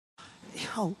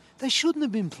No, they shouldn't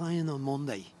have been playing on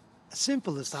Monday. As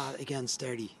simple as that against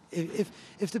Derry.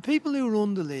 If the people who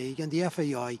run the league and the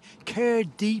FAI care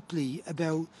deeply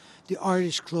about the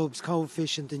Irish club's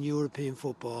coefficient in European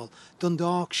football,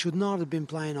 Dundalk should not have been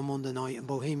playing on Monday night and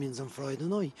Bohemians on Friday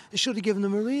night. It should have given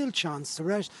them a real chance to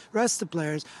rest the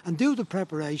players and do the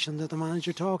preparation that the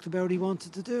manager talked about he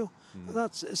wanted to do.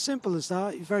 That's as simple as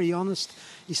that. He's very honest.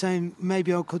 He's saying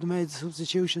maybe I could have made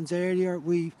substitutions earlier.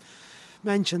 We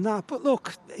mention that, but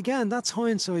look, again, that's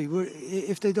hindsight.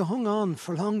 If they'd have hung on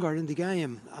for longer in the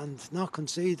game and not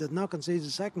conceded the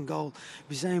second goal,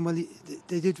 be saying, well,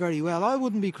 they did very well. I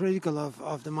wouldn't be critical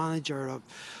of the manager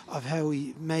of how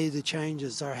he made the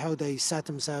changes or how they set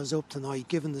themselves up tonight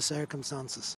given the circumstances.